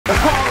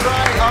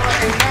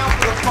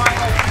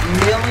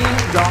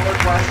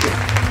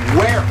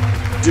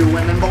do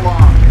women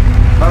belong?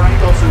 All right,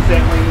 Wilson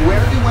family,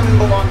 where do women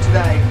belong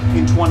today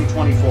in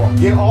 2024?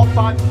 Get all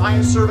 5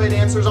 highest surveyed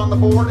answers on the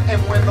board and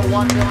win the $1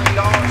 million.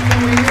 Can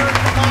we hear it?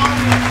 Come on.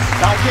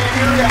 I can't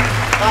hear you.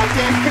 I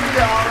can't hear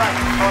you. All right.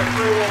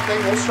 Free will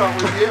thing, we'll start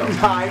with you.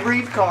 Hi,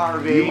 Reeve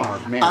Carvey. You are,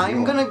 man.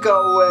 I'm going to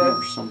go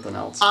with something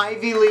else.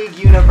 Ivy League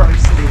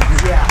University.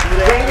 Yeah.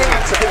 Great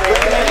answer.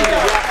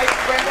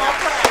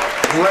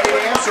 Great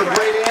answer.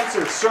 Great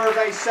answer.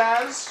 Survey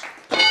says...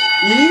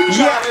 You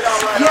got it all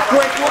right. Yeah,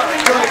 great.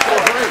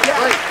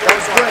 That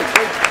was great.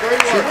 Very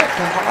good.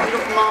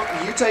 Mom,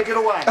 you take it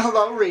away.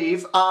 Hello,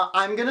 Reeve.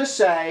 I'm going to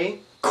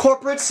say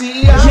corporate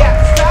CEO.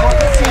 Yes,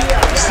 corporate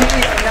CEO.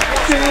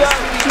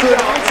 Good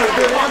answer.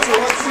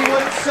 Let's see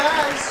what it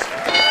says.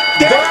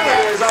 There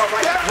it is. All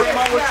right.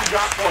 Grandma, what you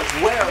got for us?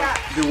 Where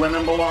do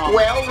women belong?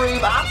 Well,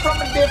 Reeve, I'm from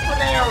a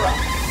different era.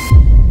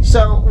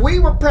 So we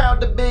were proud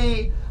to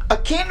be a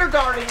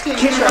kindergarten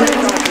teacher.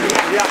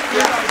 Yeah.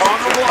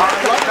 Honorable.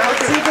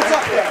 Let's see if it's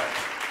up there.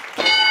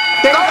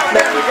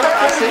 There we go.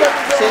 See?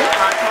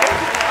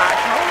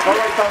 All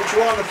right, folks,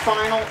 we're on the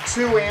final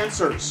 2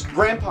 answers.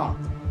 Grandpa,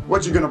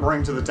 what you gonna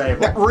bring to the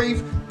table?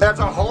 Reeve, that's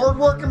a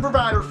hard-working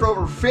provider for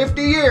over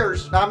 50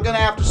 years. I'm gonna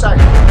have to say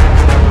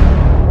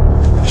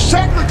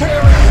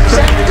secretary.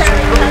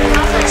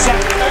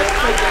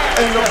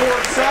 And the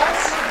board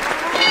says?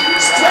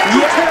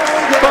 Secretary.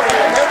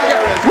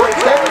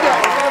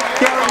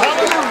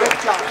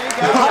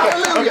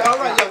 Hallelujah. All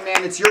right, young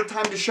man, it's your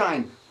time to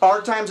shine.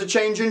 Our time's a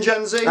changing,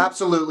 Gen Z?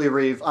 Absolutely,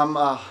 Reeve. I'm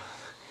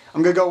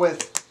gonna go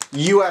with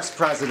U.S.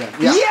 President.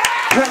 Yeah!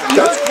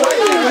 That's great.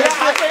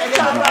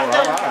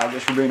 I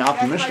guess you're being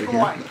optimistic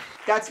here.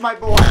 That's my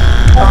boy.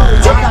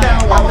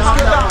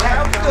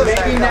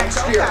 Maybe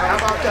next year. How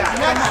about that?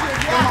 Next year,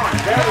 come on.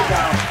 There we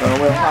go.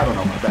 Well, I don't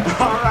know about that.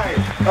 All right.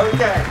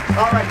 Okay.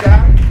 All right,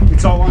 Dad.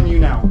 It's all on you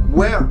now.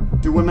 Where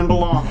do women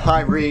belong?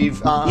 Hi,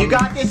 Reeve. You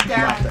got this,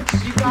 Dad.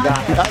 You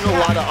got this. There's a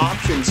lot of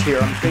options here.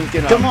 I'm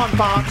thinking. Come on,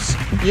 Pops.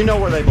 You know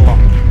where they belong.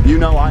 You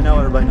know, I know,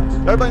 everybody knows.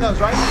 Everybody knows,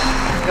 right?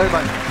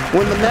 Everybody knows.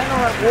 When the men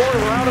are at war,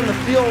 we're out in the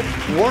field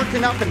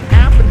working up an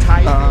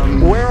appetite.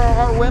 Where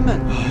are our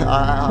women?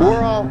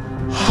 We're all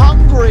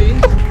hungry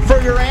for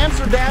your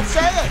answer, Dad.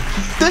 Say it.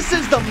 This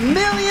is the $1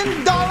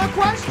 million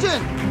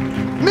question.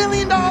 $1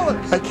 million.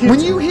 When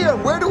you hear,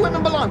 where do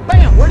women belong?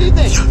 Bam, where do you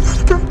think?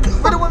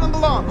 Where do women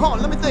belong? Hold on,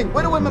 let me think.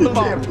 Where do women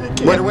belong?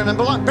 Where do women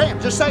belong? Bam,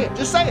 just say it.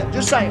 Just say it.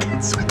 Just say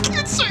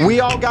it. We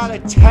all got a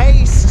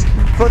taste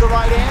for the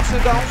right answer,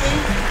 don't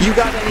we? You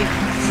got any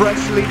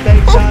freshly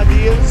baked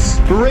ideas?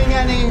 Ring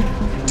any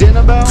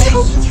dinner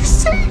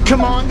bells?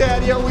 Come on,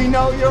 Daddy, we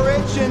know you're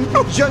itching.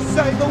 Just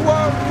say the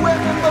word,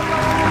 women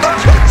belong. The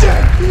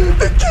kitchen!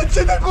 The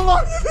kitchen, they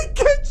belong in the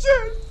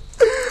kitchen!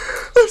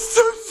 I'm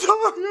so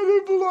sorry,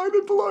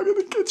 they belong in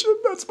the kitchen.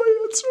 That's my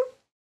answer.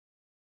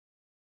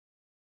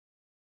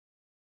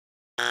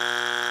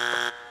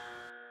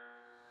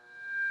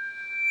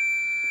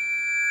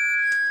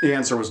 The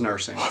answer was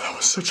nursing. Oh, that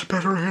was such a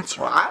better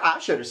answer. Well, I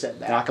should have said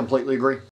that. I completely agree.